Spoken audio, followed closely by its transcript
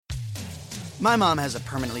My mom has a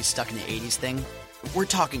permanently stuck in the 80s thing. We're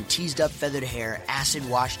talking teased up feathered hair, acid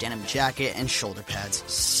wash denim jacket, and shoulder pads.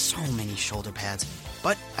 So many shoulder pads.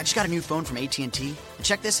 But I just got a new phone from AT&T, and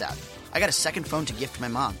check this out. I got a second phone to gift to my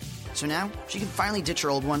mom. So now she can finally ditch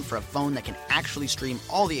her old one for a phone that can actually stream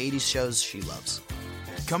all the 80s shows she loves.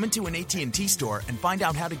 Come into an AT&T store and find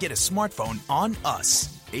out how to get a smartphone on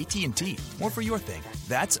us. AT&T, more for your thing.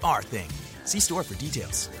 That's our thing. See store for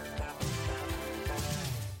details.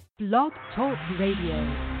 Blog Talk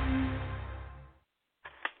Radio.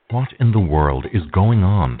 What in the world is going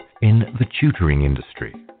on in the tutoring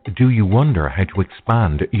industry? Do you wonder how to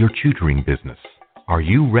expand your tutoring business? Are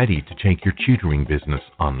you ready to take your tutoring business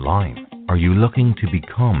online? Are you looking to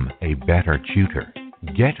become a better tutor?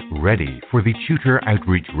 Get ready for the Tutor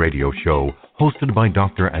Outreach Radio Show hosted by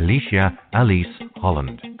Dr. Alise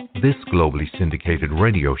Holland. This globally syndicated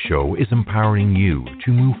radio show is empowering you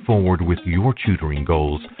to move forward with your tutoring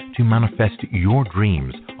goals to manifest your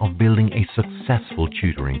dreams of building a successful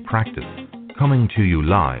tutoring practice. Coming to you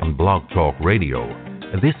live on Blog Talk Radio,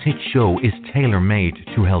 this hit show is tailor-made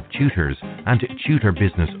to help tutors and tutor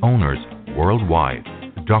business owners worldwide.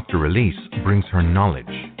 Dr. Alise brings her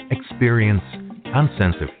knowledge, experience, and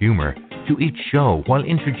sense of humor to each show while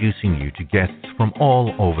introducing you to guests from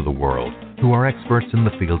all over the world who are experts in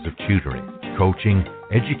the fields of tutoring, coaching,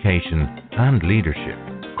 education, and leadership.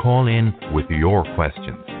 Call in with your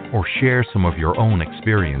questions or share some of your own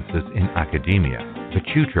experiences in academia. The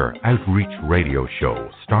Tutor Outreach Radio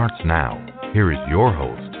Show starts now. Here is your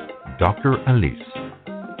host, Dr. Alise.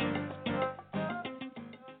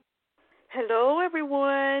 Hello,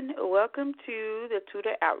 everyone. Welcome to the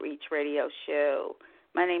Tutor Outreach Radio Show.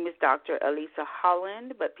 My name is Dr. Alise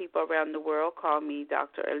Holland, but people around the world call me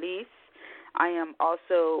Dr. Alise. I am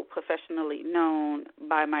also professionally known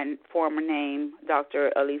by my former name,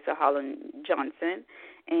 Dr. Alise Holland Johnson,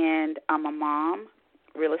 and I'm a mom,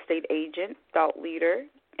 real estate agent, thought leader,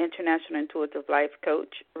 international intuitive life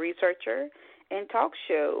coach, researcher, and talk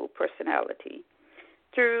show personality.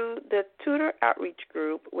 Through the Tutor Outreach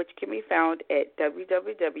Group, which can be found at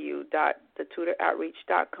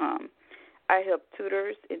www.thetutoroutreach.com, I help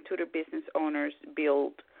tutors and tutor business owners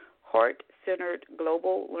build heart-centered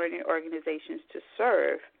global learning organizations to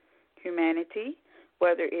serve humanity,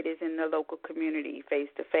 whether it is in the local community,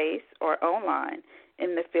 face-to-face, or online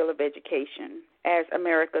in the field of education. As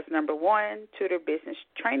America's #1 tutor business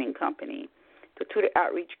training company, the Tutor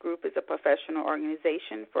Outreach Group is a professional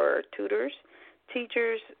organization for tutors,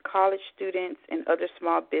 teachers, college students, and other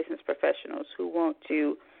small business professionals who want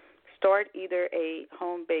to start either a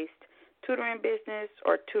home-based tutoring business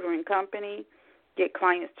or tutoring company, get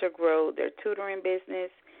clients to grow their tutoring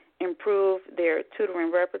business, improve their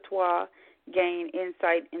tutoring repertoire, gain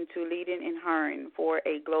insight into leading and hiring for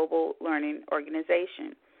a global learning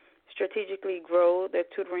organization, strategically grow their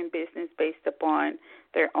tutoring business based upon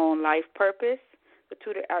their own life purpose. The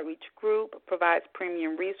Tutor Outreach Group provides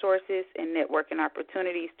premium resources and networking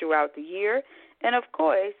opportunities throughout the year. And, of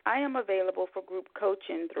course, I am available for group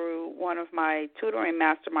coaching through one of my tutoring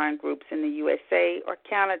mastermind groups in the USA or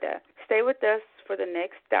Canada. Stay with us for the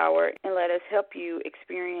next hour and let us help you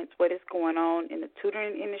experience what is going on in the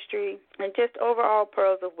tutoring industry and just overall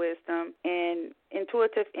pearls of wisdom and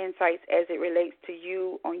intuitive insights as it relates to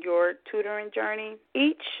you on your tutoring journey.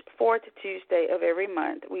 Each fourth Tuesday of every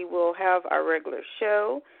month, we will have our regular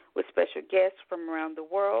show with special guests from around the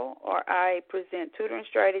world, or I present tutoring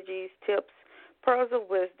strategies, tips, pearls of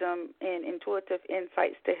wisdom, and intuitive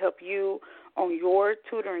insights to help you on your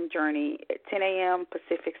tutoring journey at 10 a.m.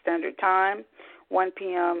 Pacific Standard Time, 1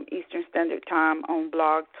 p.m. Eastern Standard Time on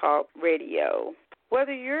Blog Talk Radio.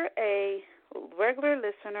 Whether you're a regular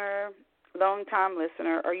listener, long-time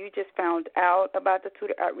listener, or you just found out about the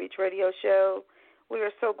Tutor Outreach Radio Show, we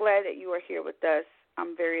are so glad that you are here with us.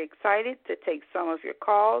 I'm very excited to take some of your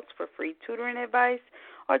calls for free tutoring advice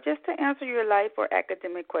or just to answer your life or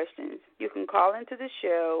academic questions. You can call into the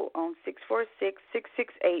show on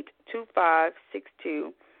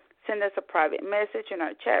 646-668-2562. Send us a private message in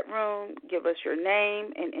our chat room. Give us your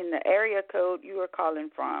name and in the area code you are calling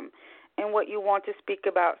from and what you want to speak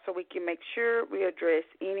about so we can make sure we address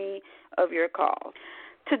any of your calls.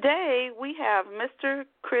 Today, we have Mr.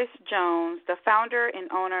 Chris Jones, the founder and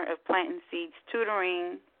owner of Planting Seeds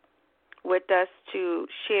Tutoring, with us to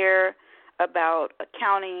share about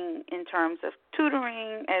accounting in terms of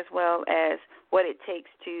tutoring as well as what it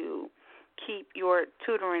takes to keep your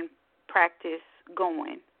tutoring practice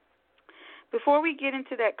going. Before we get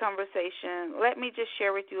into that conversation, let me just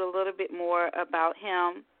share with you a little bit more about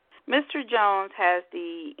him. Mr. Jones has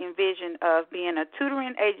the envision of being a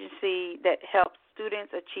tutoring agency that helps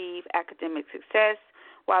students achieve academic success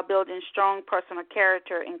while building strong personal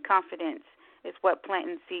character and confidence is what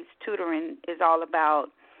Planting Seeds Tutoring is all about.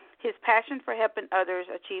 His passion for helping others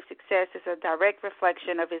achieve success is a direct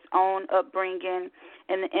reflection of his own upbringing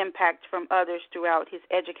and the impact from others throughout his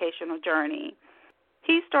educational journey.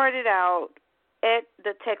 He started out at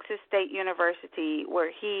the Texas State University,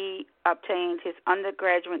 where he obtained his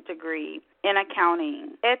undergraduate degree in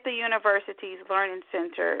accounting. At the university's Learning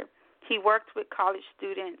Center, he worked with college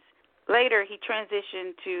students. Later, he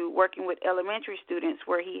transitioned to working with elementary students,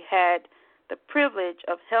 where he had the privilege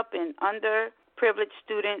of helping underprivileged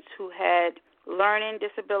students who had learning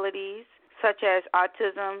disabilities, such as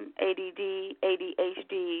autism, ADD,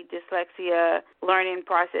 ADHD, dyslexia, learning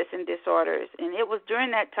processing disorders. And it was during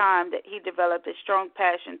that time that he developed a strong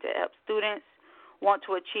passion to help students want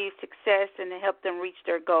to achieve success and to help them reach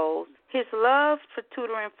their goals. His love for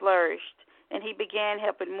tutoring flourished, and he began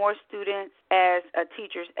helping more students as a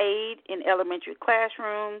teacher's aide in elementary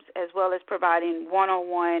classrooms, as well as providing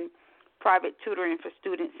one-on-one private tutoring for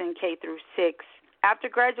students in K through 6. After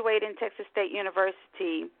graduating Texas State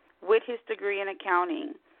University with his degree in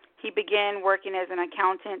accounting, he began working as an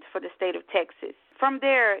accountant for the state of Texas. From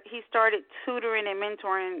there, he started tutoring and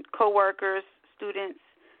mentoring coworkers, students,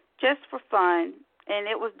 just for fun. And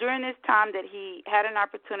it was during this time that he had an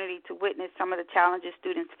opportunity to witness some of the challenges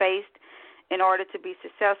students faced in order to be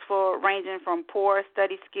successful, ranging from poor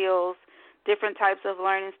study skills, different types of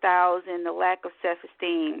learning styles, and the lack of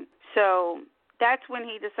self-esteem. So that's when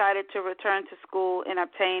he decided to return to school and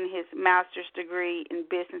obtain his master's degree in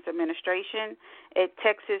business administration at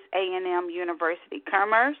Texas A&M University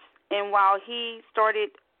Commerce. And while he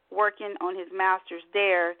started working on his master's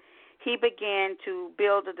there, he began to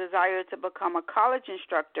build a desire to become a college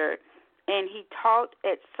instructor, and he taught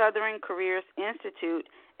at Southern Careers Institute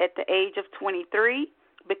at the age of 23,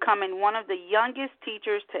 becoming one of the youngest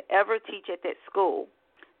teachers to ever teach at that school.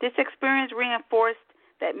 This experience reinforced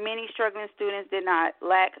that many struggling students did not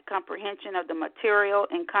lack comprehension of the material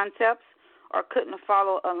and concepts or couldn't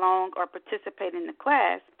follow along or participate in the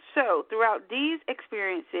class. So throughout these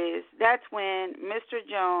experiences, that's when Mr.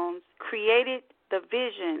 Jones created the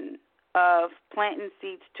vision of Planting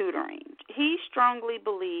Seeds Tutoring. He strongly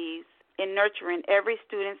believes in nurturing every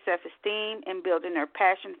student's self-esteem and building their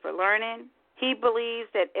passion for learning. He believes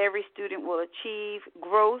that every student will achieve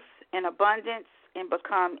growth and abundance and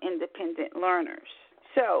become independent learners.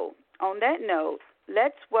 So, on that note,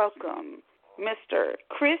 let's welcome Mr.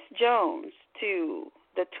 Chris Jones to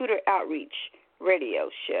the Tutor Outreach Radio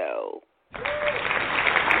Show.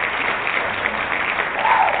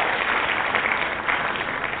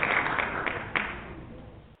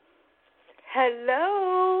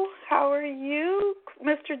 Hello, how are you,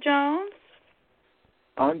 Mr. Jones?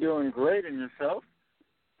 I'm doing great, and yourself?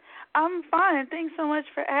 I'm fine. Thanks so much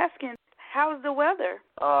for asking. How's the weather?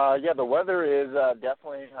 Yeah, the weather is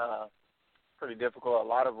definitely pretty difficult. A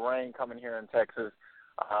lot of rain coming here in Texas,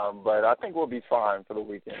 but I think we'll be fine for the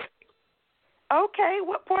weekend. Okay.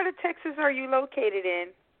 What part of Texas are you located in?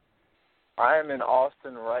 I am in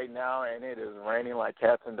Austin right now, and it is raining like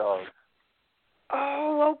cats and dogs.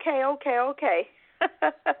 Oh, okay.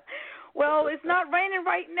 Well, it's not raining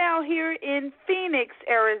right now here in Phoenix,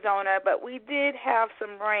 Arizona, but we did have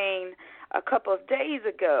some rain a couple of days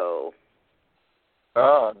ago.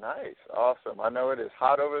 Oh, nice. Awesome. I know it is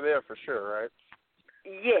hot over there for sure, right?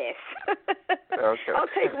 Yes. Okay. I'll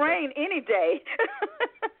take rain any day.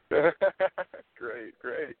 Great.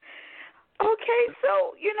 Okay,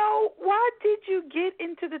 so, why did you get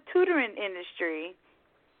into the tutoring industry?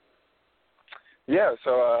 Yeah,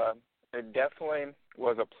 so it definitely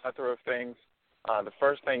was a plethora of things. The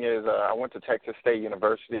first thing is I went to Texas State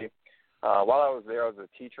University. While I was there, I was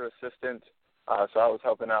a teacher assistant. So I was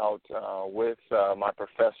helping out with my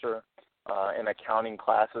professor in accounting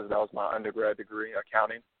classes. That was my undergrad degree,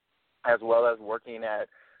 accounting, as well as working at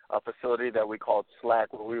a facility that we called SLAC,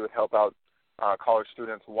 where we would help out college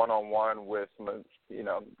students one-on-one with,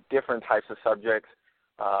 different types of subjects.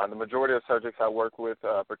 The majority of subjects I work with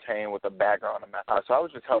pertain with a background in math. So I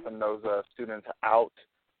was just helping those students out.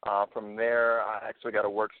 From there, I actually got a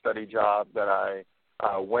work-study job that I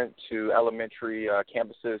went to elementary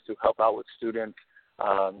campuses to help out with students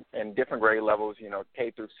in different grade levels,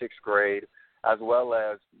 K through 6th grade, as well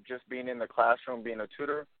as just being in the classroom, being a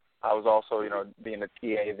tutor. I was also, being a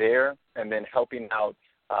TA there and then helping out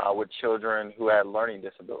with children who had learning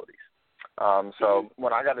disabilities. So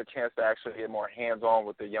when I got a chance to actually get more hands-on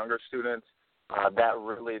with the younger students, that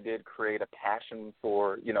really did create a passion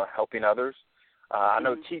for, helping others. I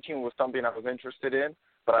know teaching was something I was interested in,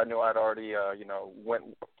 but I knew I'd already, went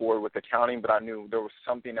forward with accounting, but I knew there was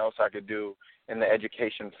something else I could do in the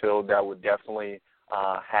education field that would definitely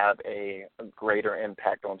have a greater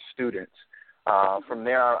impact on students. From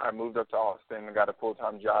there, I moved up to Austin and got a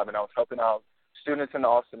full-time job, and I was helping out students in the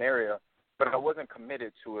Austin area, but I wasn't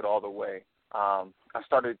committed to it all the way. I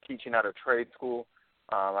started teaching at a trade school.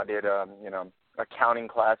 I did, accounting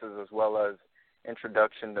classes as well as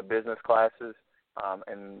introduction to business classes,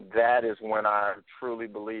 and that is when I truly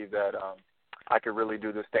believed that I could really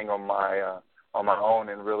do this thing on my own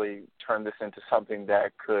and really turn this into something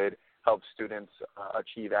that could help students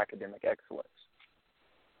achieve academic excellence.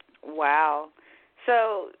 Wow.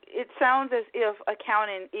 So it sounds as if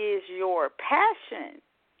accounting is your passion.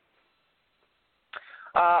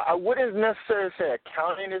 I wouldn't necessarily say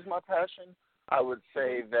accounting is my passion. I would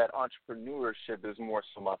say that entrepreneurship is more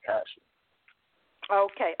so my passion.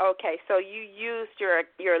 Okay. So you used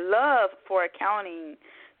your love for accounting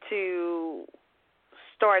to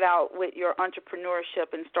start out with your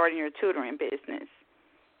entrepreneurship and starting your tutoring business.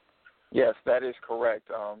 Yes, that is correct.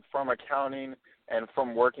 From accounting and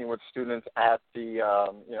from working with students at the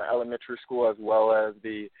elementary school as well as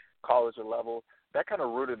the college level, that kind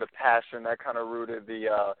of rooted the passion, that kind of rooted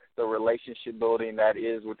the relationship building that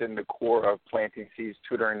is within the core of planting seeds,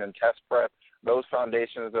 tutoring, and test prep. Those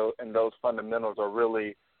foundations and those fundamentals are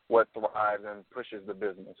really what thrives and pushes the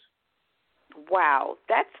business. Wow,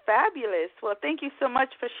 that's fabulous. Well, thank you so much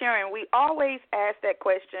for sharing. We always ask that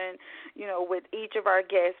question, with each of our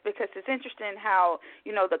guests because it's interesting how,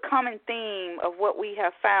 the common theme of what we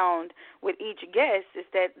have found with each guest is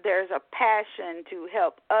that there's a passion to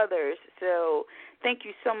help others. So thank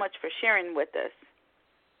you so much for sharing with us.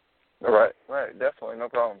 Right, definitely, no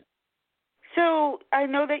problem. So I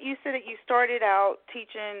know that you said that you started out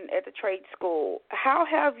teaching at the trade school. How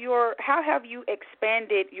have you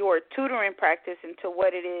expanded your tutoring practice into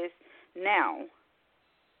what it is now?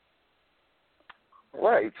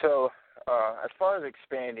 Right. So as far as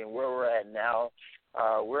expanding, where we're at now,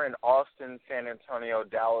 we're in Austin, San Antonio,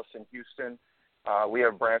 Dallas, and Houston. We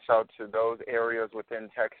have branched out to those areas within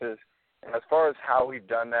Texas. And as far as how we've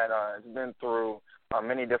done that, it's been through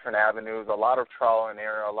many different avenues, a lot of trial and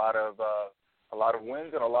error, a lot of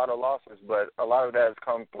wins and a lot of losses, but a lot of that has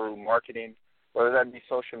come through marketing, whether that be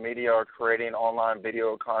social media or creating online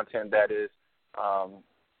video content that is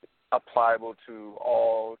applicable to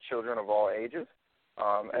all children of all ages.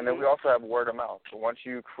 And then we also have word of mouth. So once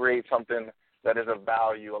you create something that is of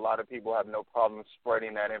value, a lot of people have no problem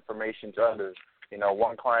spreading that information to others.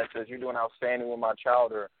 One client says, "You're doing outstanding with my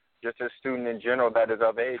child," or just a student in general that is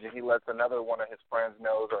of age, and he lets another one of his friends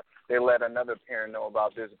know, or they let another parent know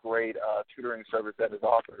about this great tutoring service that is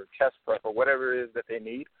offered, or test prep, or whatever it is that they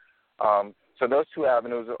need. So those two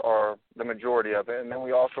avenues are the majority of it. And then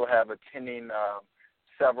we also have attending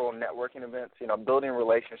several networking events, building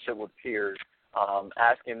relationship with peers,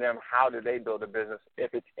 asking them how do they build a business,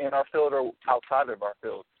 if it's in our field or outside of our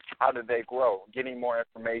field. How did they grow? Getting more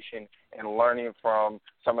information and learning from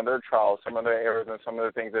some of their trials, some of their errors, and some of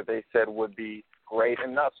the things that they said would be great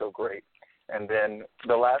and not so great. And then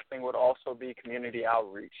the last thing would also be community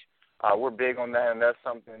outreach. We're big on that, and that's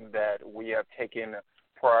something that we have taken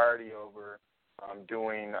priority over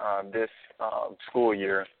doing this school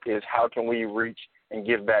year, is how can we reach and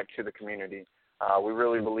give back to the community. We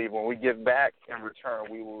really believe when we give back in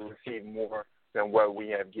return, we will receive more than what we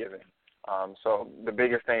have given. So the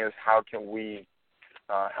biggest thing is how can we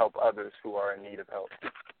help others who are in need of help.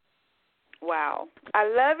 Wow. I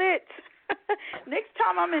love it. Next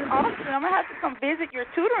time I'm in Austin, I'm going to have to come visit your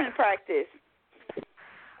tutoring practice.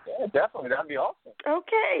 Yeah, definitely. That would be awesome.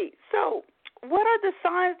 Okay. So what are the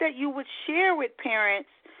signs that you would share with parents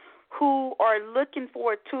who are looking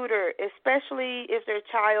for a tutor, especially if their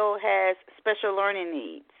child has special learning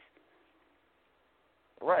needs?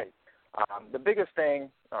 Right. The biggest thing,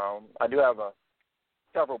 I do have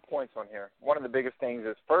several points on here. One of the biggest things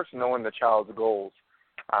is first knowing the child's goals.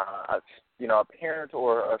 A parent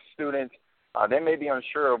or a student, they may be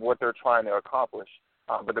unsure of what they're trying to accomplish.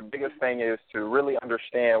 But the biggest thing is to really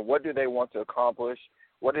understand what do they want to accomplish,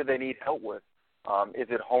 what do they need help with. Is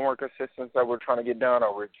it homework assistance that we're trying to get done,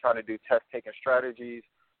 or we're trying to do test-taking strategies,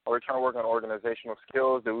 or we're trying to work on organizational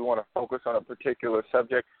skills? Do we want to focus on a particular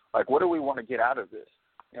subject? Like, what do we want to get out of this?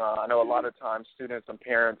 I know a lot of times students and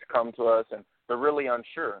parents come to us and they're really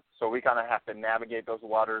unsure. So we kind of have to navigate those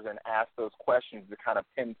waters and ask those questions to kind of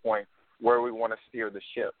pinpoint where we want to steer the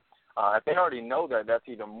ship. If they already know that, that's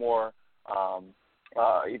even more,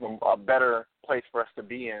 even a better place for us to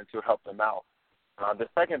be in to help them out. The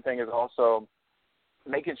second thing is also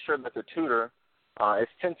making sure that the tutor is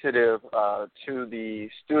sensitive to the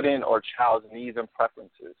student or child's needs and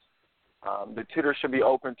preferences. The tutor should be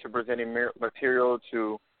open to presenting material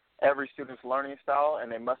to every student's learning style,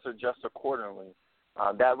 and they must adjust accordingly.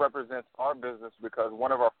 That represents our business because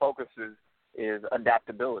one of our focuses is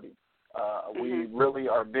adaptability. We really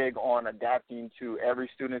are big on adapting to every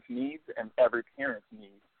student's needs and every parent's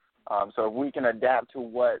needs. So if we can adapt to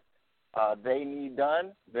what they need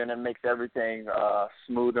done, then it makes everything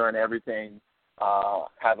smoother and everything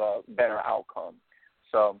have a better outcome.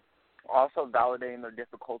 So also validating the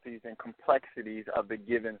difficulties and complexities of the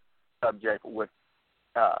given subject. With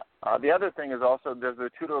the other thing is also, does the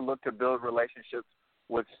tutor look to build relationships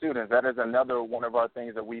with students? That is another one of our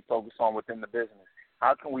things that we focus on within the business.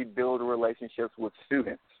 How can we build relationships with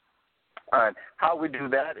students? How we do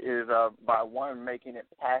that is by, one, making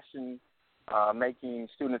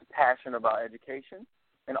students passionate about education,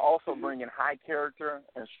 and also bringing high character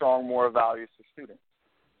and strong moral values to students.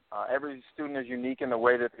 Every student is unique in the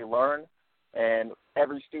way that they learn, and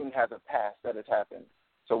every student has a past that has happened.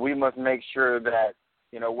 So we must make sure that,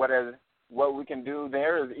 what we can do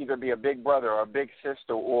there is either be a big brother or a big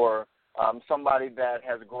sister or somebody that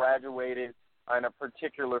has graduated in a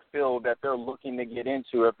particular field that they're looking to get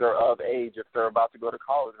into if they're of age, if they're about to go to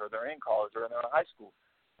college or they're in college or they're in high school.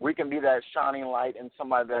 We can be that shining light and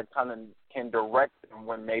somebody that kind of can direct them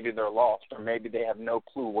when maybe they're lost or maybe they have no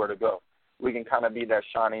clue where to go. We can kind of be that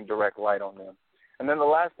shining direct light on them. And then the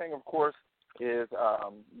last thing, of course, is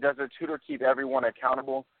does the tutor keep everyone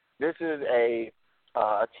accountable? This is a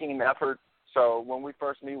team effort. So when we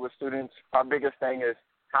first meet with students, our biggest thing is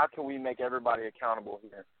how can we make everybody accountable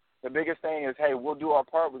here? The biggest thing is, hey, we'll do our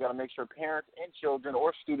part. We've got to make sure parents and children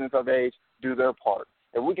or students of age do their part.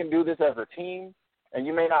 If we can do this as a team, and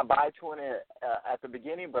you may not buy into it at the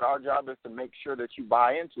beginning, but our job is to make sure that you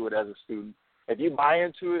buy into it as a student. If you buy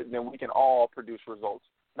into it, then we can all produce results,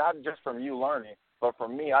 not just from you learning, but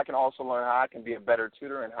from me. I can also learn how I can be a better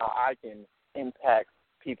tutor and how I can impact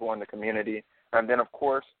people in the community. And then, of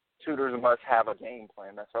course, tutors must have a game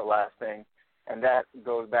plan. That's our last thing. And that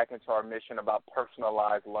goes back into our mission about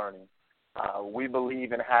personalized learning. We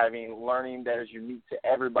believe in having learning that is unique to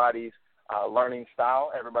everybody's learning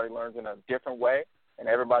style. Everybody learns in a different way, and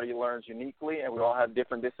everybody learns uniquely, and we all have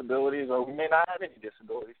different disabilities, or we may not have any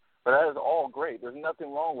disabilities. But that is all great. There's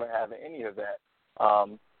nothing wrong with having any of that.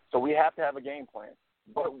 So we have to have a game plan.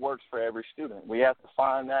 What works for every student? We have to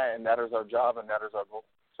find that, and that is our job, and that is our goal.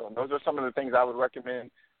 So those are some of the things I would recommend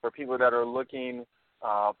for people that are looking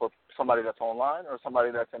for somebody that's online or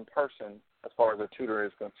somebody that's in person as far as a tutor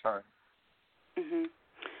is concerned.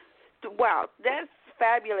 Wow, that's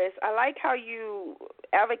fabulous. I like how you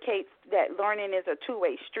advocate that learning is a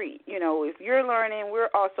two-way street. If you're learning, we're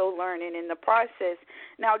also learning in the process.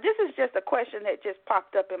 Now, this is just a question that just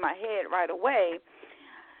popped up in my head right away.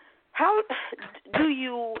 How do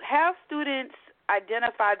you have students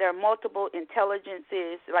identify their multiple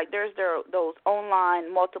intelligences? Like there's those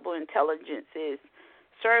online multiple intelligences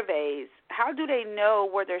surveys. How do they know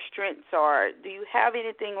where their strengths are? Do you have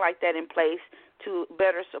anything like that in place to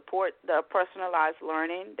better support the personalized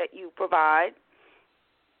learning that you provide?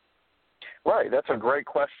 Right, that's a great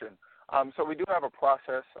question. So we do have a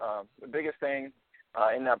process. The biggest thing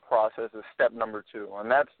in that process is step number 2, and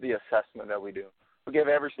that's the assessment that we do. We give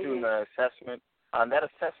every student an assessment. That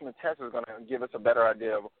assessment test is going to give us a better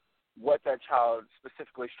idea of what that child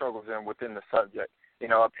specifically struggles in within the subject.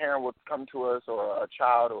 A parent will come to us or a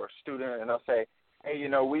child or a student, and they'll say, hey,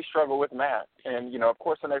 we struggle with math. And, of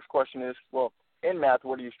course, the next question is, well, in math,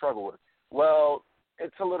 what do you struggle with? Well,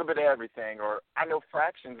 it's a little bit of everything. Or I know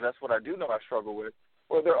fractions, that's what I do know I struggle with.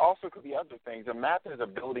 Or there also could be other things. And math is a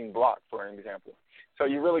building block, for an example. So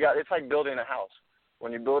you really it's like building a house.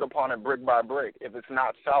 When you build upon it brick by brick, if it's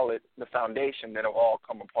not solid, the foundation, then it will all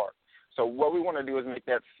come apart. So what we want to do is make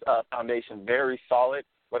that foundation very solid,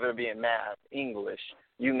 whether it be in math, English,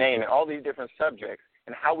 you name it, all these different subjects.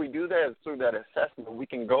 And how we do that is through that assessment. We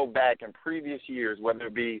can go back in previous years, whether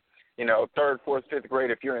it be, 3rd, 4th, 5th grade,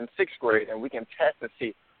 if you're in 6th grade, and we can test and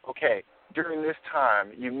see, okay, during this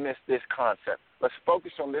time you missed this concept. Let's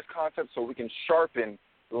focus on this concept so we can sharpen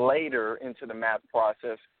later into the math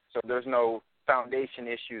process so there's no foundation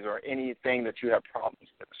issues or anything that you have problems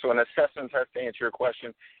with. So an assessment test, to answer your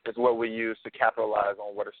question, is what we use to capitalize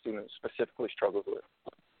on what a student specifically struggles with.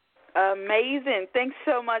 Amazing. Thanks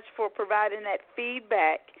so much for providing that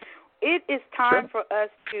feedback. It is time for us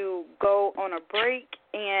to go on a break,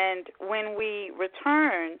 and when we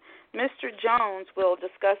return, Mr. Jones will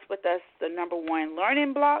discuss with us the number 1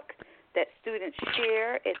 learning block that students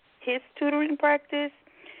share at his tutoring practice.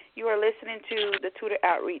 You are listening to the Tutor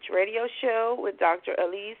Outreach Radio Show with Dr.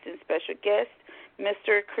 Alise and special guest,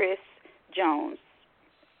 Mr. Chris Jones.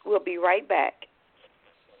 We'll be right back.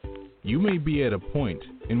 You may be at a point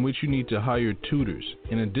in which you need to hire tutors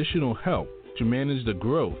and additional help to manage the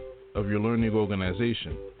growth of your learning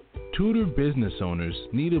organization. Tutor business owners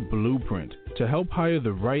need a blueprint to help hire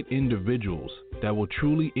the right individuals that will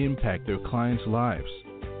truly impact their clients' lives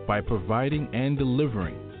by providing and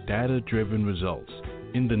delivering data-driven results.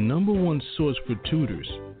 In the number one source for tutors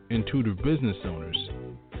and tutor business owners,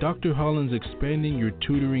 Dr. Holland's Expanding Your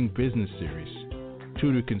Tutoring Business Series.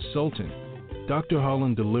 Tutor Consultant, Dr.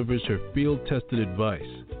 Holland delivers her field-tested advice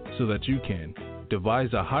so that you can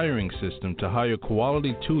devise a hiring system to hire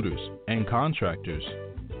quality tutors and contractors,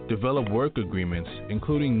 develop work agreements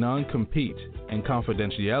including non-compete and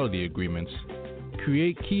confidentiality agreements,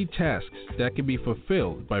 create key tasks that can be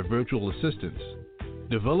fulfilled by virtual assistants,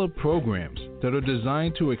 develop programs that are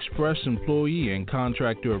designed to express employee and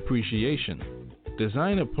contractor appreciation,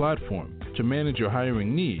 design a platform to manage your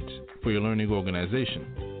hiring needs for your learning organization,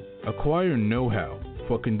 acquire know-how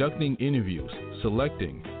for conducting interviews,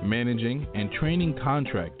 selecting, managing, and training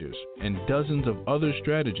contractors, and dozens of other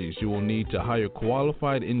strategies you will need to hire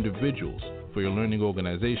qualified individuals for your learning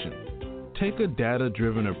organization. Take a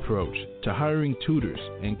data-driven approach to hiring tutors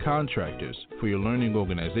and contractors for your learning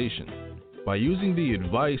organization. By using the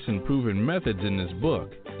advice and proven methods in this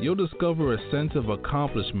book, you'll discover a sense of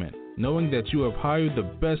accomplishment knowing that you have hired the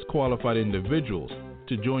best qualified individuals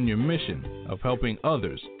to join your mission of helping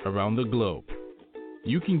others around the globe.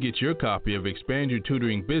 You can get your copy of Expand Your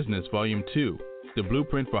Tutoring Business Volume 2, the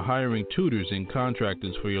blueprint for hiring tutors and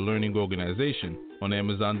contractors for your learning organization, on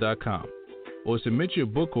Amazon.com, or submit your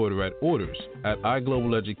book order at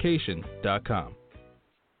orders@iglobaleducation.com.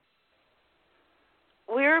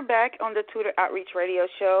 We're back on the Tutor Outreach Radio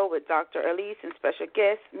Show with Dr. Alise and special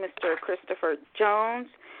guest, Mr. Christopher Jones.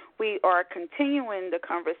 We are continuing the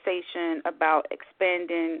conversation about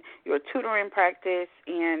expanding your tutoring practice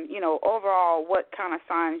and, overall what kind of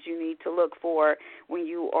signs you need to look for when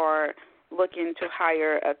you are looking to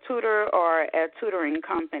hire a tutor or a tutoring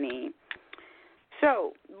company.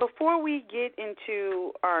 So before we get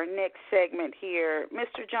into our next segment here,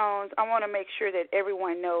 Mr. Jones, I want to make sure that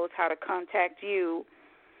everyone knows how to contact you.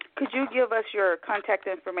 Could you give us your contact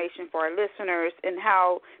information for our listeners and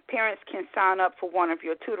how parents can sign up for one of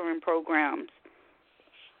your tutoring programs?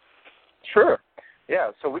 Sure.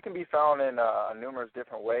 Yeah, so we can be found in numerous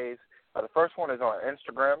different ways. The first one is on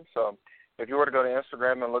Instagram. So if you were to go to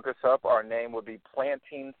Instagram and look us up, our name would be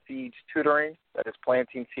Planting Seeds Tutoring. That is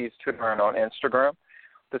Planting Seeds Tutoring on Instagram.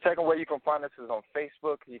 The second way you can find us is on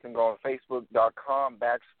Facebook. You can go on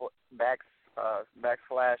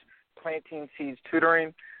facebook.com/Planting Seeds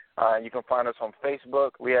Tutoring. You can find us on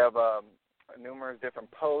Facebook. We have numerous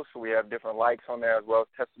different posts. We have different likes on there as well as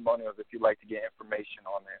testimonials if you'd like to get information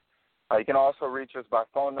on there. You can also reach us by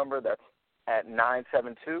phone number. That's at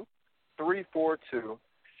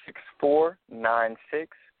 972-342-6496.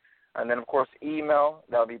 And then, of course, email.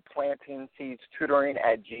 That will be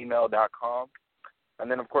plantingseedstutoring@gmail.com.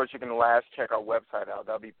 And then, of course, you can check our website out.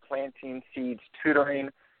 That will be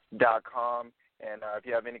plantingseedstutoring.com. And if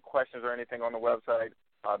you have any questions or anything on the website,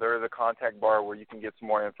 there is a contact bar where you can get some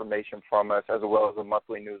more information from us, as well as a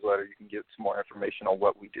monthly newsletter. You can get some more information on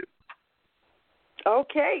what we do.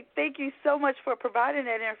 Okay. Thank you so much for providing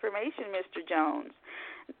that information, Mr. Jones.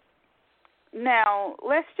 Now,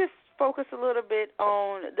 let's just focus a little bit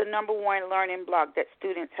on the number one learning block that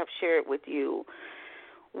students have shared with you.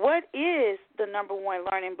 What is the number one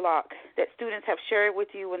learning block that students have shared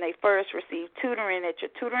with you when they first received tutoring at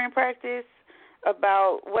your tutoring practice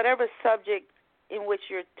about whatever subject in which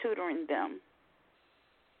you're tutoring them?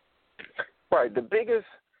 Right. The biggest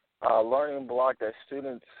learning block that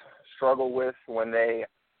students struggle with when they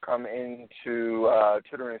come into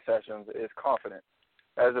tutoring sessions is confidence.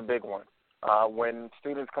 That is a big one. When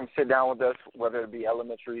students come sit down with us, whether it be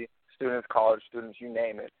elementary students, college students, you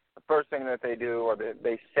name it, the first thing that they do or that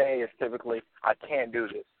they say is typically, I can't do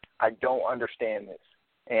this. I don't understand this.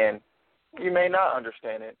 And you may not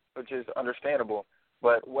understand it, which is understandable,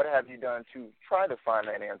 but what have you done to try to find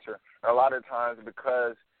that answer? And a lot of times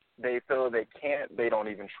because they feel they can't, they don't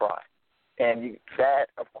even try. And that,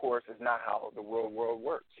 of course, is not how the real world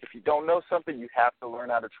works. If you don't know something, you have to learn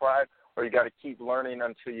how to try it, or you got to keep learning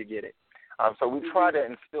until you get it. So we try to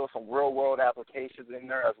instill some real-world applications in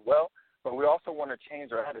there as well, but we also want to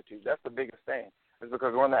change our attitude. That's the biggest thing, is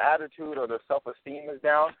because when the attitude or the self-esteem is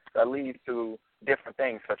down, that leads to different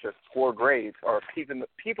things such as poor grades or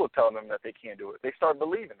people telling them that they can't do it. They start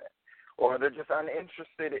believing it, or they're just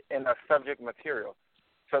uninterested in a subject material.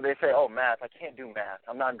 So they say, oh, math, I can't do math.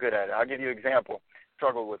 I'm not good at it. I'll give you an example.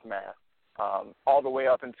 Struggled with math all the way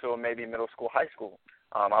up until maybe middle school, high school.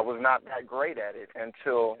 I was not that great at it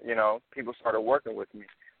until, people started working with me.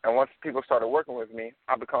 And once people started working with me,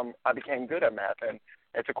 I became good at math. And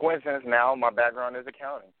it's a coincidence now my background is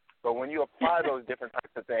accounting. But when you apply those different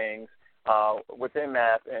types of things within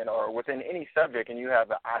math or within any subject, and you have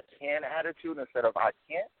the I can attitude instead of I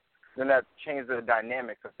can't, then that changes the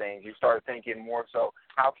dynamics of things. You start thinking more so,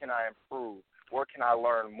 how can I improve? Where can I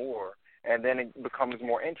learn more? And then it becomes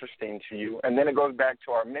more interesting to you. And then it goes back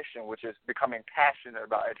to our mission, which is becoming passionate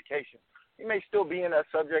about education. You may still be in that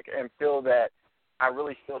subject and feel that I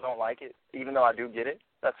really still don't like it, even though I do get it.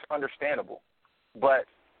 That's understandable. But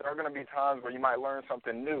there are going to be times where you might learn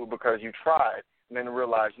something new because you tried and then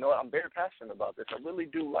realize, you know what, I'm very passionate about this. I really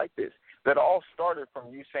do like this. That all started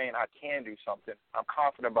from you saying I can do something. I'm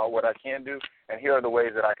confident about what I can do, and here are the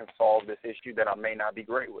ways that I can solve this issue that I may not be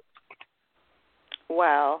great with.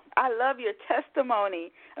 Wow. I love your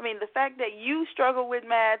testimony. I mean, the fact that you struggle with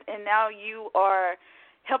math and now you are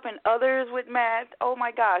helping others with math, oh,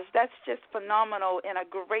 my gosh, that's just phenomenal and a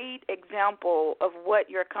great example of what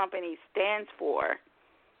your company stands for.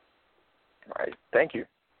 Right. Thank you.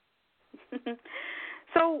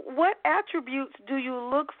 So what attributes do you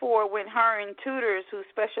look for when hiring tutors who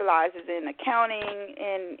specializes in accounting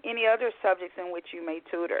and any other subjects in which you may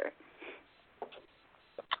tutor?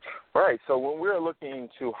 Right. So when we're looking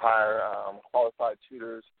to hire qualified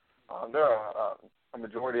tutors, there are a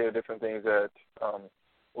majority of different things that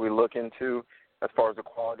we look into as far as the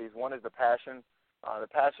qualities. One is the passion. The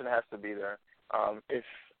passion has to be there. If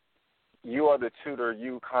you are the tutor,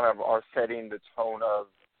 you kind of are setting the tone of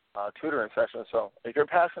tutoring session. So if you're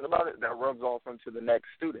passionate about it, that rubs off onto the next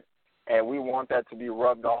student. And we want that to be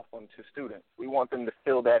rubbed off onto students. We want them to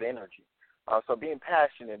feel that energy. So being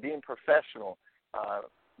passionate, being professional,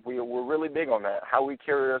 we're really big on that. How we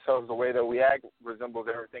carry ourselves, the way that we act resembles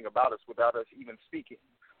everything about us without us even speaking.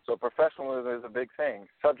 So professionalism is a big thing.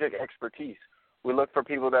 Subject expertise. We look for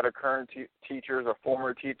people that are current teachers or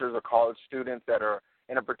former teachers or college students that are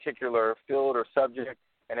in a particular field or subject.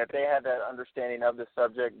 And if they have that understanding of the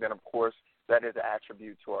subject, then, of course, that is an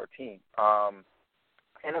attribute to our team.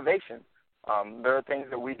 Innovation. There are things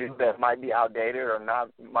that we do that might be outdated or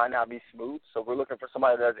might not be smooth. So we're looking for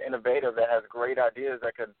somebody that's innovative, that has great ideas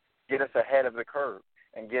that could get us ahead of the curve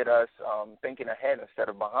and get us thinking ahead instead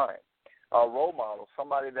of behind. A role model,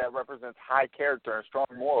 somebody that represents high character and strong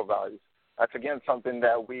moral values. That's, again, something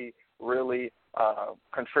that we really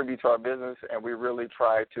contribute to our business and we really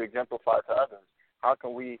try to exemplify to others. How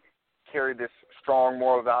can we carry this strong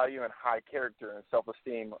moral value and high character and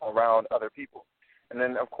self-esteem around other people? And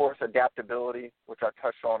then, of course, adaptability, which I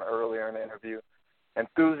touched on earlier in the interview.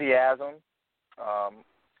 Enthusiasm,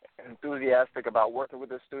 enthusiastic about working with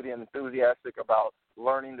the student, enthusiastic about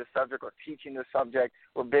learning the subject or teaching the subject.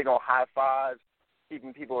 We're big on high fives,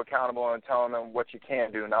 keeping people accountable and telling them what you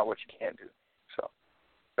can do, not what you can't do. So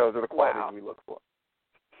those are the qualities we look for.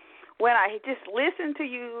 When I just listen to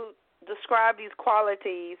you describe these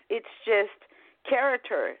qualities, it's just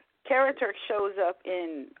character. Character shows up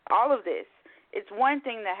in all of this. It's one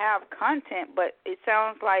thing to have content, but it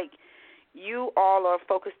sounds like you all are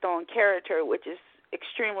focused on character, which is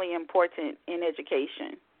extremely important in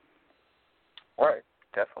education. Right,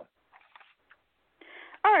 definitely.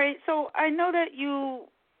 All right, so I know that you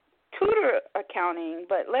tutor accounting,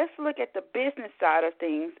 but let's look at the business side of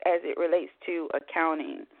things as it relates to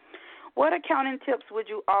accounting. What accounting tips would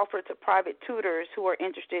you offer to private tutors who are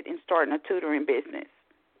interested in starting a tutoring business?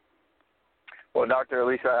 Well, Dr.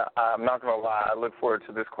 Alise, I'm not going to lie. I look forward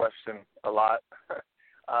to this question a lot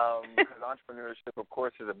because entrepreneurship, of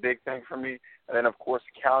course, is a big thing for me. And then, of course,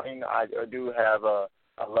 accounting, I do have a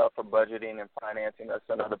love for budgeting and financing. That's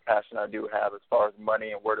another passion I do have as far as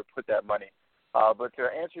money and where to put that money. But to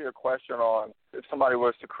answer your question on if somebody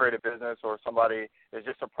was to create a business or somebody is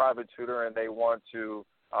just a private tutor and they want to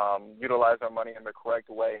utilize their money in the correct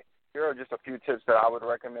way, here are just a few tips that I would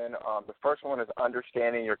recommend. The first one is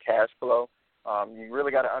understanding your cash flow. You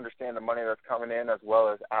really got to understand the money that's coming in as well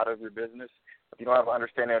as out of your business. If you don't have an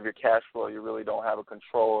understanding of your cash flow, you really don't have a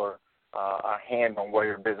control or a hand on where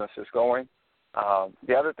your business is going.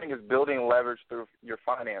 The other thing is building leverage through your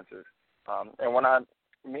finances. And when I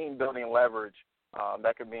mean building leverage,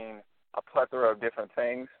 that could mean a plethora of different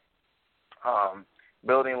things.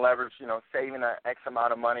 Building leverage, saving an X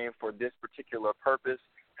amount of money for this particular purpose,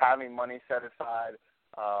 having money set aside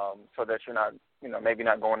so that you're not, maybe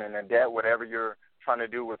not going into debt, whatever you're trying to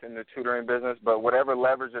do within the tutoring business, but whatever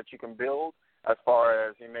leverage that you can build as far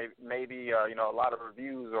as maybe a lot of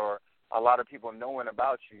reviews or a lot of people knowing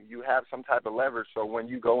about you, you have some type of leverage. So when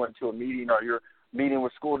you go into a meeting or you're meeting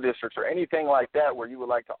with school districts or anything like that where you would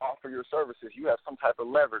like to offer your services, you have some type of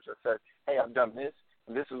leverage that says, hey, I've done this,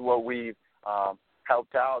 and this is what we've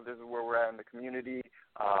helped out, this is where we're at in the community.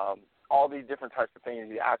 all these different types of things,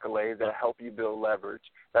 the accolades that help you build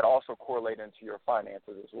leverage that also correlate into your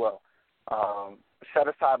finances as well. Set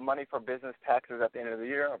aside money for business taxes at the end of the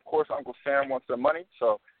year. Of course, Uncle Sam wants the money,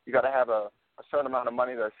 so you got to have a certain amount of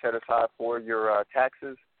money that's set aside for your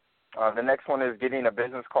taxes. The next one is getting a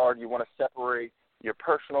business card. You want to separate your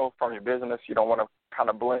personal from your business. You don't want to kind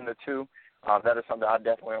of blend the two. That is something I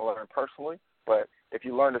definitely learned personally. But if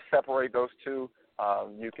you learn to separate those two,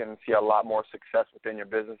 you can see a lot more success within your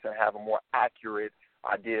business and have a more accurate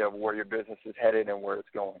idea of where your business is headed and where it's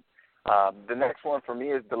going. The next one for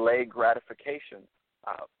me is delayed gratification.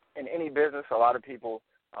 In any business, a lot of people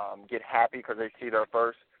get happy because they see their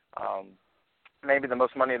first, maybe the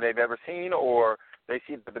most money they've ever seen, or they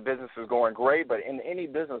see that the business is going great. But in any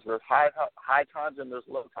business, there's high times and there's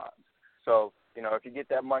low times. So, if you get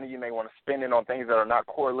that money, you may want to spend it on things that are not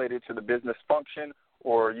correlated to the business function,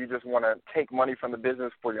 or you just want to take money from the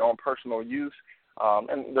business for your own personal use.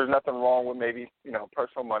 And there's nothing wrong with maybe,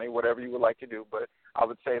 personal money, whatever you would like to do. But I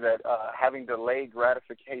would say that having delayed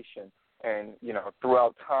gratification and,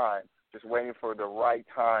 throughout time, just waiting for the right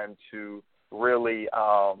time to really,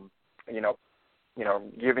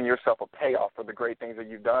 giving yourself a payoff for the great things that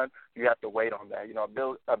you've done, you have to wait on that.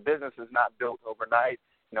 A business is not built overnight.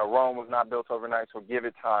 Rome was not built overnight, so give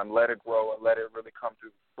it time, let it grow, and let it really come to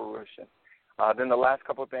fruition. Then the last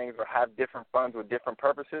couple of things are have different funds with different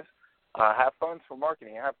purposes. Have funds for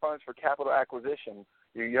marketing. Have funds for capital acquisition.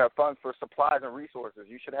 You have funds for supplies and resources.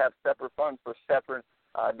 You should have separate funds for separate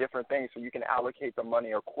different things so you can allocate the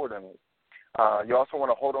money accordingly. You also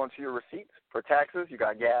want to hold on to your receipts for taxes. You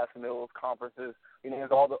got gas, meals, conferences. You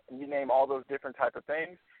name all those different type of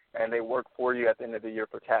things, and they work for you at the end of the year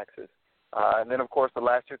for taxes. And then, of course, the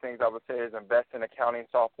last two things I would say is invest in accounting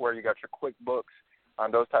software. You got your QuickBooks.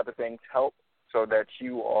 Those type of things help so that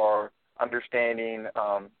you are understanding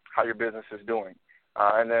how your business is doing.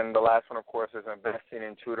 And then the last one, of course, is investing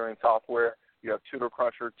in tutoring software. You have Tutor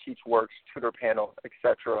Cruncher, TeachWorks, Tutor Panel,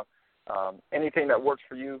 etc. Anything that works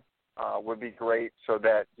for you would be great so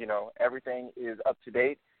that, everything is up to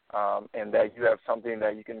date and that you have something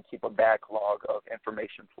that you can keep a backlog of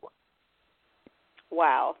information for.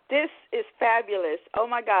 Wow, this is fabulous. Oh,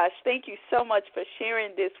 my gosh, thank you so much for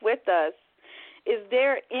sharing this with us. Is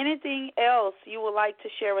there anything else you would like to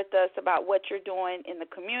share with us about what you're doing in the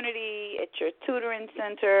community, at your tutoring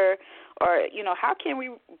center, or, how can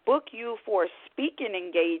we book you for speaking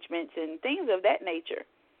engagements and things of that nature?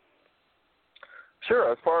 Sure.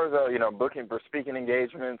 As far as, booking for speaking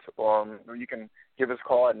engagements, you can give us a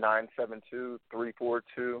call at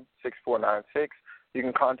 972-342-6496. You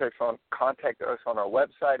can contact us on our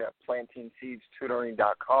website at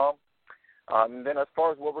plantingseedstutoring.com. And then as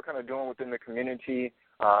far as what we're kind of doing within the community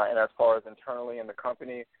and as far as internally in the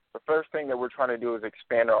company, the first thing that we're trying to do is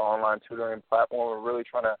expand our online tutoring platform. We're really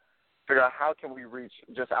trying to figure out how can we reach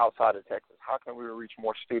just outside of Texas. How can we reach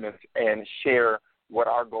more students and share what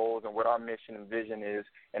our goals and what our mission and vision is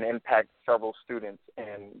and impact several students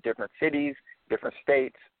in different cities, different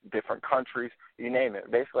states, different countries, you name it,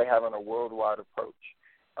 basically having a worldwide approach.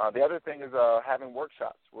 The other thing is having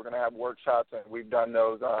workshops. We're going to have workshops, and we've done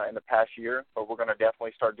those in the past year, but we're going to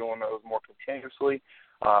definitely start doing those more continuously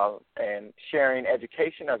and sharing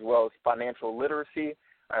education as well as financial literacy.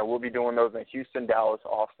 We'll be doing those in Houston, Dallas,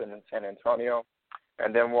 Austin, and San Antonio.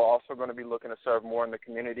 And then we're also going to be looking to serve more in the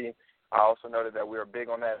community. I also noted that we were big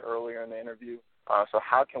on that earlier in the interview. So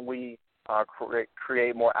how can we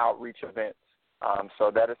create more outreach events? So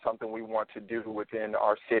that is something we want to do within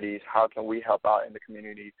our cities. How can we help out in the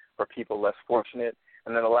community for people less fortunate?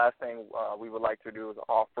 And then the last thing we would like to do is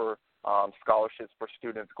offer scholarships for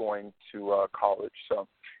students going to college. So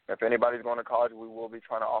if anybody's going to college, we will be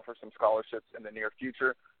trying to offer some scholarships in the near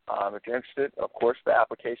future. If you're interested, of course, the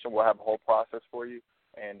application will have a whole process for you,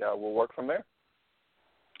 and we'll work from there.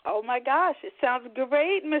 Oh, my gosh, it sounds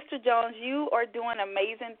great, Mr. Jones. You are doing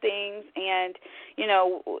amazing things, and,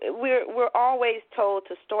 we're always told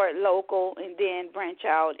to start local and then branch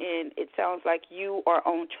out, and it sounds like you are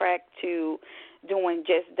on track to doing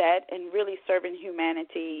just that and really serving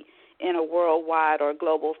humanity in a worldwide or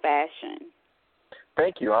global fashion.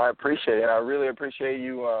 Thank you. I appreciate it. I really appreciate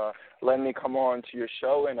you letting me come on to your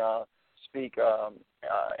show and speak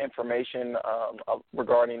information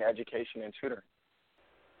regarding education and tutoring.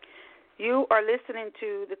 You are listening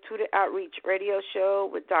to the Tutor Outreach Radio Show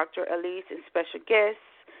with Dr. Alise and special guest,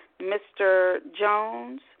 Mr.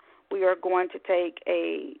 Jones. We are going to take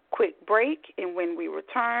a quick break, and when we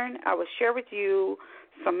return, I will share with you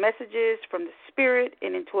some messages from the Spirit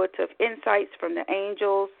and intuitive insights from the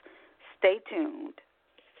angels. Stay tuned.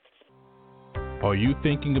 Are you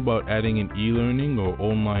thinking about adding an e-learning or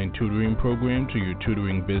online tutoring program to your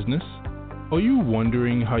tutoring business? Are you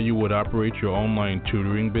wondering how you would operate your online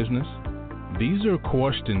tutoring business? These are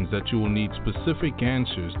questions that you will need specific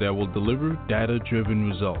answers that will deliver data-driven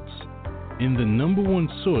results. In the number one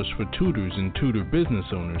source for tutors and tutor business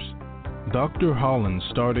owners, Dr. Holland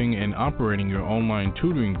starting and operating your online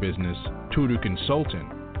tutoring business, Tutor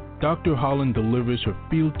Consultant, Dr. Holland delivers her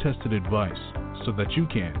field-tested advice so that you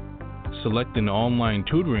can select an online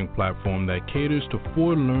tutoring platform that caters to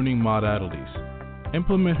 4 learning modalities,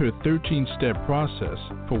 implement her 13-step process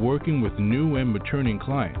for working with new and returning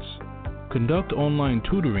clients, conduct online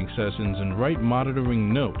tutoring sessions and write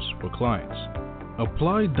monitoring notes for clients,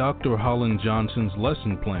 apply Dr. Holland Johnson's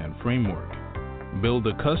lesson plan framework, build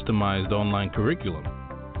a customized online curriculum,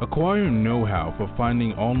 acquire know-how for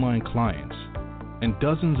finding online clients, and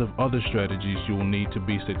dozens of other strategies you will need to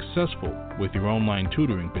be successful with your online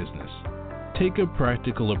tutoring business. Take a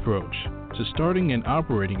practical approach to starting and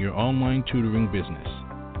operating your online tutoring business.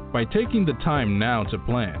 By taking the time now to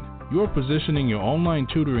plan, you are positioning your online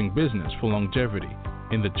tutoring business for longevity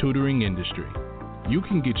in the tutoring industry. You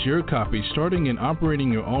can get your copy Starting and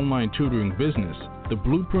Operating Your Online Tutoring Business, the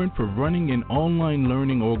blueprint for running an online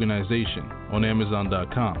learning organization on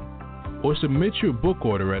Amazon.com, or submit your book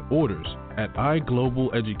order at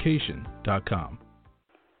orders@iglobaleducation.com.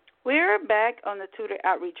 We're back on the Tutor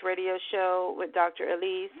Outreach Radio Show with Dr.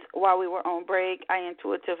 Alise. While we were on break, I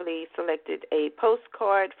intuitively selected a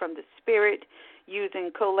postcard from the Spirit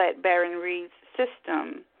using Colette Baron Reed's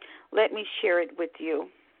system. Let me share it with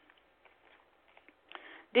you.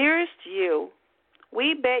 Dearest you,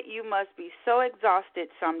 we bet you must be so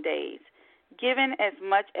exhausted some days, given as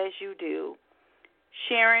much as you do,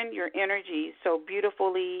 sharing your energy so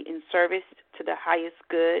beautifully in service to the highest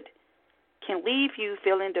good, can leave you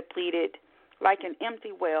feeling depleted like an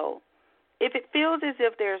empty well. If it feels as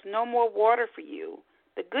if there's no more water for you,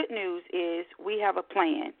 the good news is we have a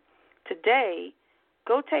plan. Today,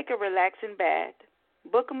 go take a relaxing bath,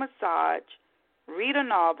 book a massage, read a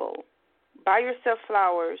novel, buy yourself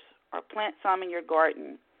flowers, or plant some in your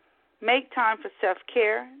garden. Make time for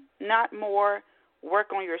self-care, not more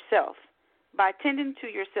work on yourself. By tending to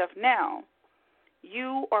yourself now,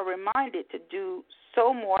 you are reminded to do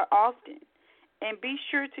so more often. And be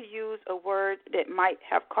sure to use a word that might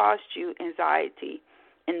have caused you anxiety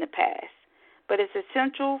in the past, but it's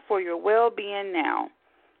essential for your well-being now.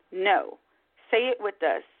 No. Say it with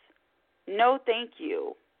us. No, thank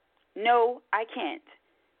you. No, I can't.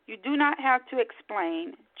 You do not have to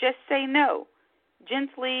explain. Just say no,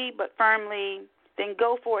 gently but firmly, then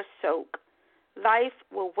go for a soak. Life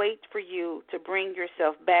will wait for you to bring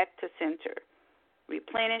yourself back to center,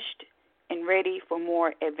 replenished and ready for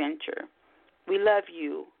more adventure. We love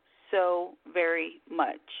you so very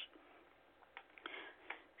much.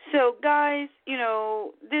 So, guys,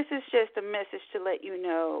 this is just a message to let you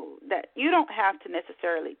know that you don't have to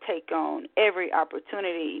necessarily take on every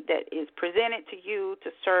opportunity that is presented to you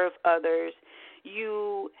to serve others.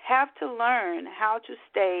 You have to learn how to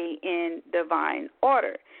stay in divine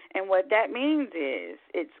order. And what that means is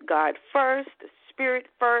it's God first, the Spirit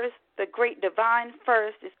first, the great divine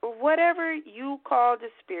first. Is whatever you call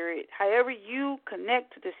the Spirit, however you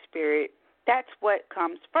connect to the Spirit, that's what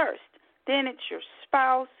comes first. Then it's your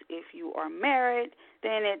spouse. If you are married,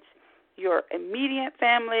 then it's your immediate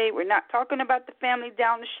family. We're not talking about the family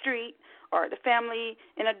down the street or the family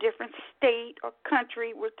in a different state or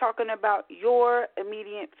country. We're talking about your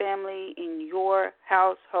immediate family in your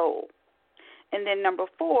household. And then number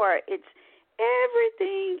 4, it's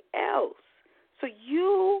everything else. So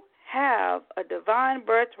you have a divine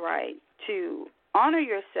birthright to honor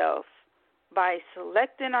yourself by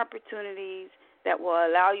selecting opportunities that will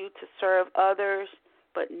allow you to serve others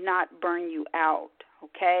but not burn you out,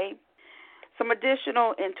 okay? Some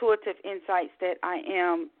additional intuitive insights that I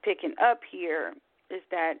am picking up here is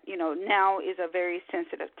that, now is a very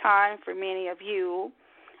sensitive time for many of you.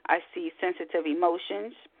 I see sensitive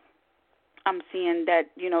emotions. I'm seeing that,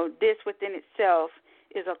 this within itself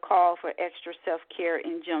is a call for extra self-care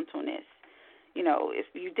and gentleness. If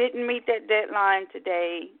you didn't meet that deadline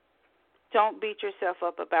today, don't beat yourself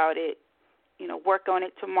up about it. Work on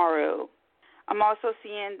it tomorrow. I'm also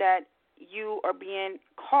seeing that you are being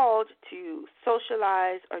called to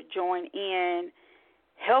socialize or join in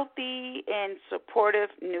healthy and supportive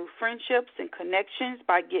new friendships and connections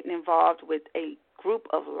by getting involved with a group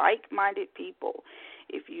of like-minded people.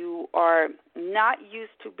 If you are not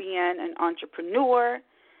used to being an entrepreneur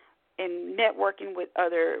and networking with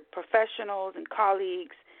other professionals and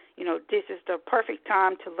colleagues, this is the perfect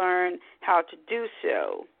time to learn how to do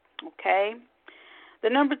so, okay? The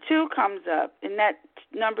number 2 comes up, and that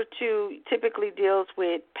number 2 typically deals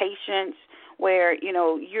with patience where,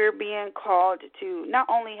 you're being called to not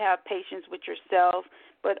only have patience with yourself,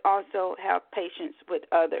 but also have patience with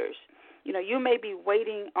others. You may be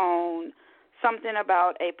waiting on something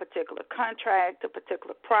about a particular contract, a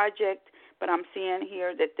particular project, but I'm seeing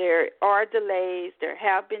here that there are delays, there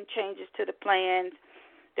have been changes to the plans,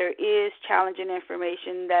 there is challenging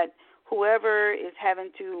information that whoever is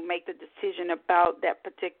having to make the decision about that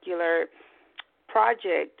particular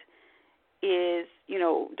project is,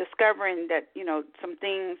 discovering that, some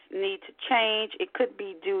things need to change. It could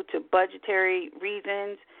be due to budgetary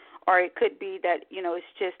reasons, or it could be that, it's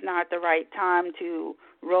just not the right time to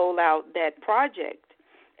roll out that project.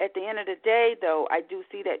 At the end of the day, though, I do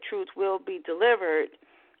see that truth will be delivered,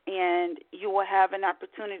 and you will have an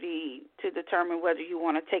opportunity to determine whether you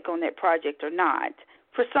want to take on that project or not.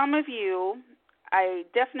 For some of you, I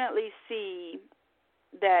definitely see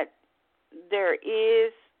that there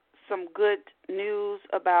is some good news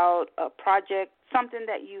about a project, something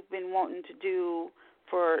that you've been wanting to do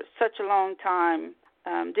for such a long time.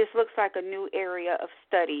 This looks like a new area of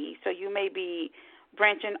study, so you may be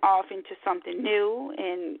branching off into something new,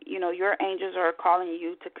 and, your angels are calling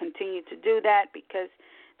you to continue to do that because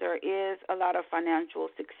there is a lot of financial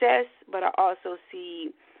success, but I also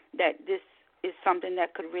see that this is something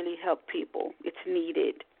that could really help people. It's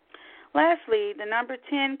needed. Lastly, the number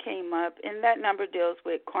 10 came up, and that number deals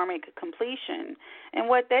with karmic completion. And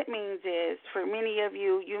what that means is, for many of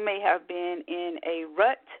you, you may have been in a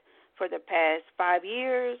rut for the past 5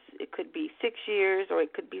 years. It could be 6 years, or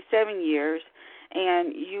it could be 7 years,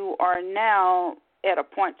 and you are now at a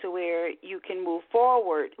point to where you can move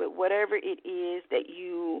forward with whatever it is that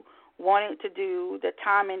you wanted to do. The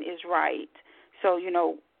timing is right. So,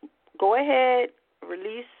 go ahead,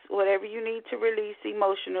 release whatever you need to release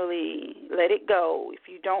emotionally. Let it go. If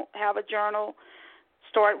you don't have a journal,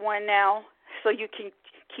 start one now so you can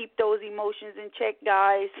keep those emotions in check,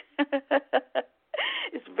 guys.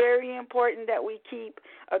 It's very important that we keep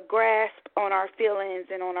a grasp on our feelings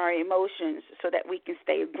and on our emotions so that we can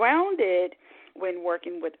stay grounded when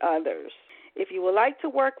working with others. If you would like to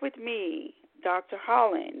work with me, Dr.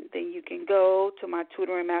 Holland, then you can go to my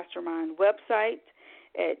Tutoring Mastermind website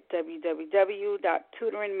at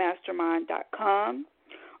www.tutoringmastermind.com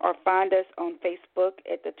or find us on Facebook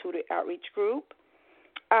at the Tutor Outreach Group.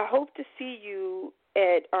 I hope to see you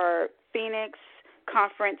at our Phoenix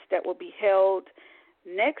conference that will be held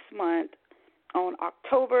next month on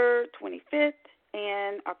October 25th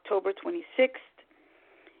and October 26th.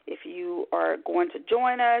 If you are going to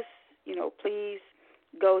join us, please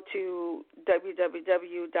go to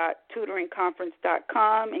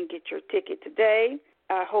www.tutoringconference.com and get your ticket today.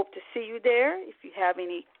 I hope to see you there. If you have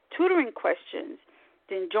any tutoring questions,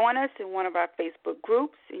 then join us in one of our Facebook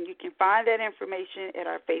groups, and you can find that information at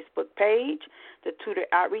our Facebook page, the Tutor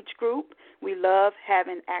Outreach Group. We love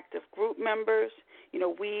having active group members.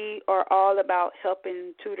 We are all about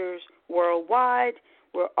helping tutors worldwide.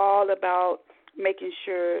 We're all about making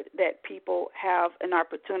sure that people have an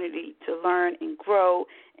opportunity to learn and grow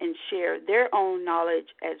and share their own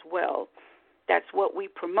knowledge as well. That's what we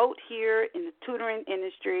promote here in the tutoring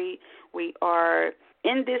industry. We are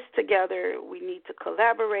in this together. We need to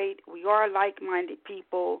collaborate. We are like-minded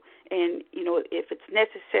people, and, if it's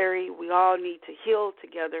necessary, we all need to heal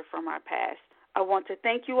together from our past. I want to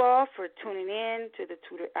thank you all for tuning in to the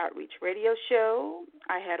Tutor Outreach Radio Show.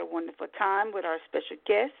 I had a wonderful time with our special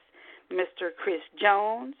guest, Mr. Chris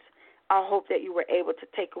Jones. I hope that you were able to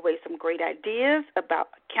take away some great ideas about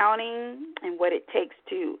accounting and what it takes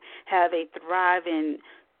to have a thriving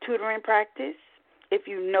tutoring practice. If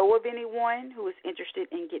you know of anyone who is interested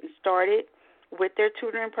in getting started with their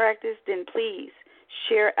tutoring practice, then please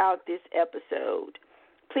share out this episode.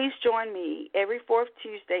 Please join me every fourth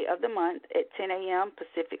Tuesday of the month at 10 a.m.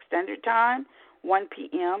 Pacific Standard Time, 1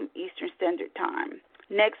 p.m. Eastern Standard Time.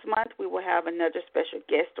 Next month, we will have another special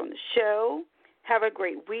guest on the show. Have a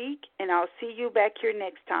great week, and I'll see you back here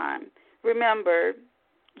next time. Remember,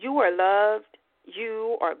 you are loved,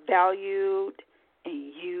 you are valued,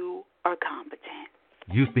 and you are competent.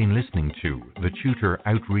 You've been listening to the Tutor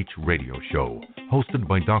Outreach Radio Show, hosted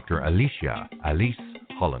by Dr. Alise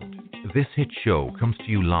Holland. This hit show comes to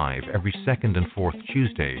you live every second and fourth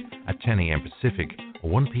Tuesday at 10 a.m. Pacific,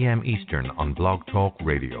 1 p.m. Eastern on Blog Talk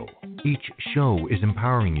Radio. Each show is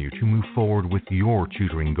empowering you to move forward with your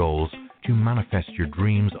tutoring goals to manifest your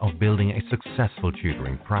dreams of building a successful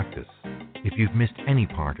tutoring practice. If you've missed any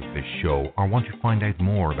part of this show or want to find out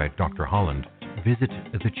more about Dr. Holland, visit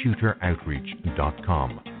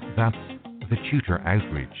thetutoroutreach.com. That's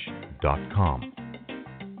thetutoroutreach.com.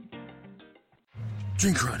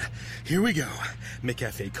 Drink run. Here we go.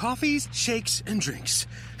 McCafe coffees, shakes, and drinks.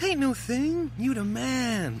 Ain't no thing. You the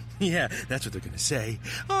man. Yeah, that's what they're gonna say.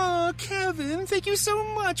 Oh, Kevin, thank you so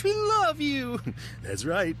much. We love you. That's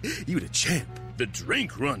right. You the champ. The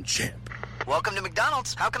drink run champ. Welcome to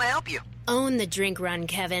McDonald's. How can I help you? Own the drink run,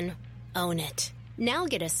 Kevin. Own it. Now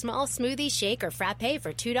get a small smoothie, shake, or frappe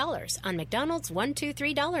for $2 on McDonald's $1,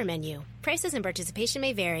 $2, $3 menu. Prices and participation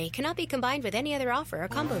may vary. Cannot be combined with any other offer or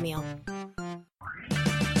combo meal.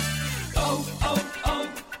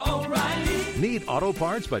 O'Reilly. Need auto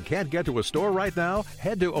parts but can't get to a store right now?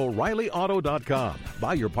 Head to O'ReillyAuto.com.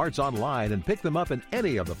 Buy your parts online and pick them up in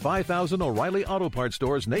any of the 5,000 O'Reilly Auto Parts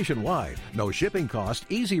stores nationwide. No shipping cost,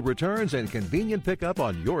 easy returns, and convenient pickup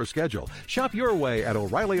on your schedule. Shop your way at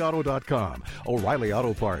O'ReillyAuto.com. O'Reilly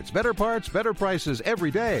Auto Parts. Better prices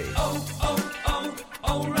every day.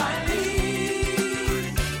 O'Reilly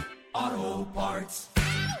Auto Parts.